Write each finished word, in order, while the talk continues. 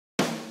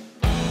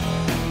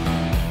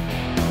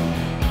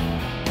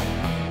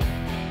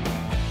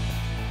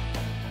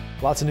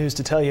Lots of news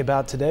to tell you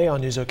about today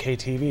on NewsOK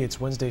TV. It's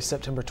Wednesday,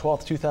 September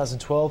 12th,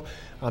 2012.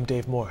 I'm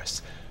Dave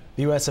Morris.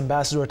 The U.S.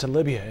 ambassador to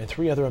Libya and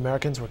 3 other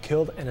Americans were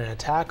killed in an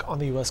attack on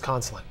the U.S.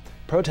 consulate.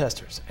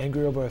 Protesters,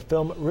 angry over a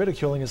film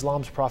ridiculing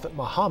Islam's prophet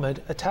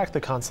Muhammad, attacked the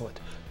consulate.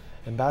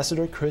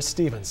 Ambassador Chris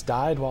Stevens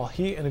died while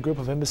he and a group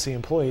of embassy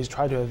employees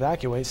tried to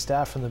evacuate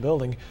staff from the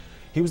building.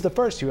 He was the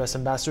first U.S.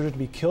 ambassador to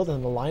be killed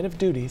in the line of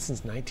duty since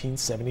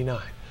 1979.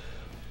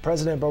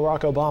 President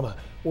Barack Obama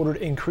ordered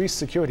increased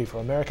security for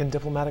American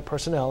diplomatic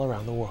personnel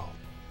around the world.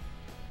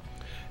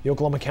 The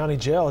Oklahoma County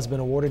Jail has been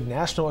awarded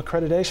national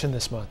accreditation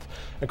this month.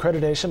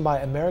 Accreditation by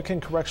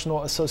American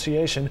Correctional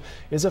Association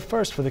is a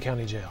first for the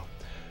county jail.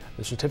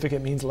 The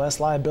certificate means less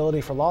liability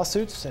for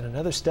lawsuits and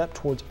another step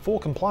towards full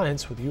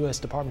compliance with U.S.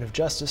 Department of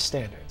Justice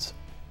standards.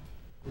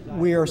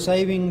 We are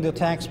saving the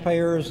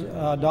taxpayers'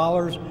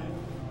 dollars,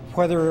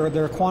 whether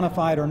they're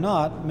quantified or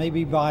not,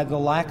 maybe by the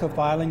lack of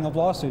filing of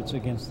lawsuits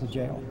against the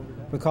jail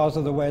because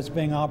of the way it's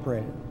being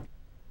operated.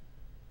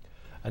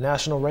 A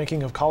national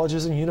ranking of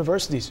colleges and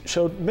universities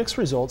showed mixed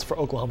results for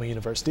Oklahoma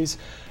universities.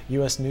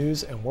 U.S.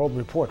 News and World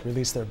Report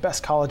released their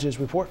Best Colleges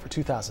Report for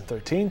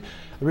 2013.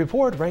 The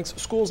report ranks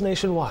schools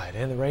nationwide,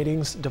 and the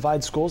ratings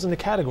divide schools into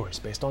categories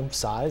based on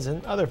size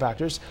and other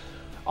factors.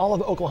 All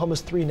of Oklahoma's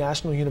 3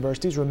 national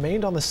universities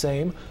remained the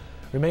same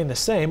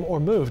or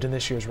moved in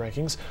this year's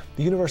rankings.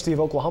 The University of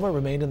Oklahoma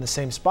remained in the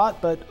same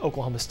spot, but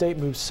Oklahoma State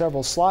moved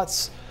several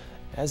slots,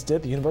 as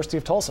did the University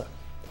of Tulsa.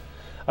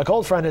 A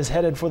cold front is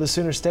headed for the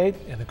Sooner State,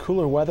 and the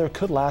cooler weather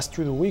could last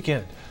through the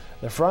weekend.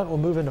 The front will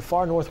move into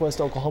far northwest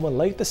Oklahoma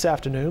late this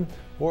afternoon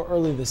or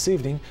early this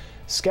evening.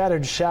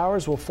 Scattered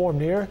showers will form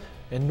near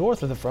and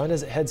north of the front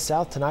as it heads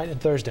south tonight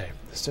and Thursday.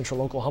 Central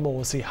Oklahoma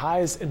will see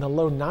highs in the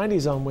low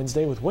 90s on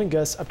Wednesday with wind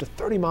gusts up to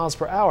 30 miles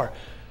per hour.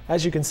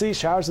 As you can see,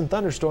 showers and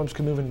thunderstorms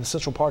can move into the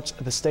central parts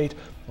of the state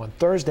on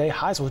Thursday.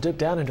 Highs will dip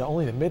down into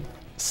only the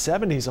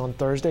mid-70s on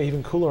Thursday,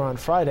 even cooler on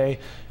Friday,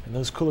 and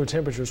those cooler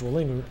temperatures will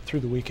linger through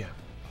the weekend.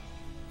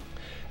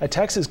 A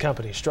Texas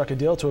company struck a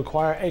deal to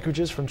acquire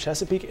acreages from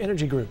Chesapeake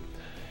Energy Group.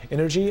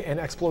 Energy and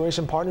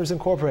Exploration Partners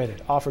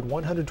Incorporated offered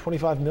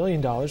 $125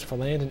 million for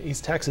land in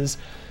East Texas.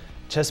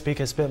 Chesapeake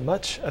has spent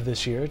much of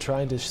this year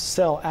trying to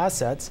sell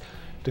assets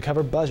to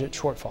cover budget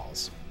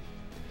shortfalls.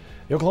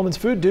 The Oklahoman's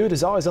Food Dude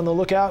is always on the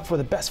lookout for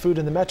the best food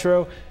in the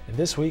metro, and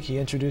this week he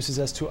introduces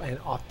us to an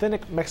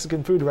authentic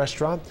Mexican food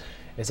restaurant.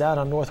 It's out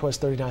on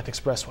Northwest 39th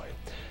Expressway.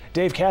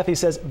 Dave Cathy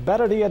says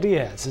Birria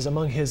Diaz is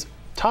among his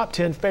top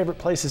 10 favorite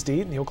places to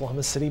eat in the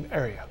Oklahoma City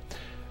area.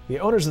 The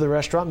owners of the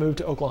restaurant moved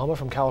to Oklahoma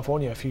from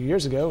California a few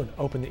years ago and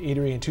opened the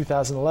eatery in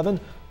 2011,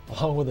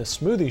 along with a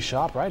smoothie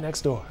shop right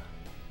next door.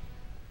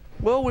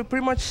 Well, we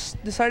pretty much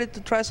decided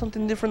to try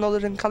something different other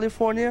than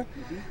California.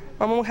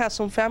 My mom has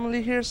some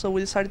family here, so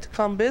we decided to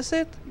come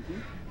visit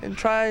and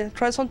try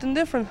something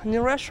different, a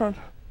new restaurant.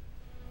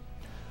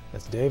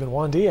 That's Dave and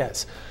Juan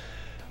Diaz.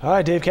 All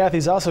right, Dave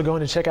Cathy's also going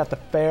to check out the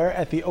fair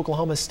at the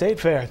Oklahoma State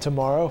Fair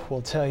tomorrow.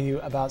 We'll tell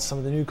you about some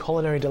of the new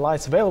culinary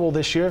delights available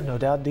this year, no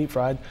doubt deep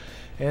fried,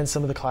 and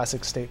some of the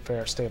classic State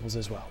Fair staples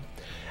as well.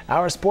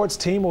 Our sports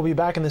team will be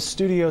back in the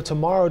studio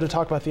tomorrow to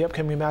talk about the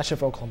upcoming matchup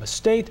for Oklahoma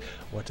State.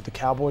 What do the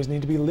Cowboys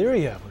need to be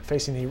leery of when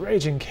facing the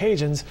Raging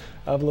Cajuns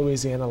of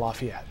Louisiana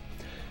Lafayette?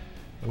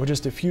 And we're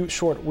just a few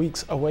short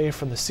weeks away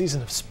from the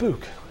season of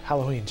Spook.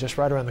 Halloween just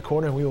right around the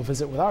corner, and we will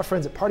visit with our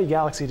friends at Party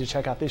Galaxy to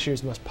check out this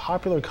year's most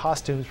popular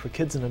costumes for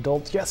kids and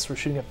adults. Yes, we're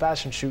shooting a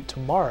fashion shoot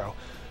tomorrow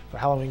for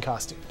Halloween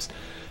costumes.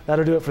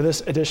 That'll do it for this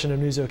edition of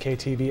NewsOK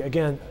TV.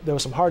 Again, there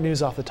was some hard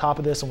news off the top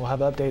of this, and we'll have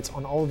updates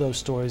on all of those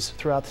stories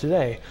throughout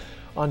today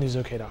on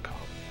NewsOK.com.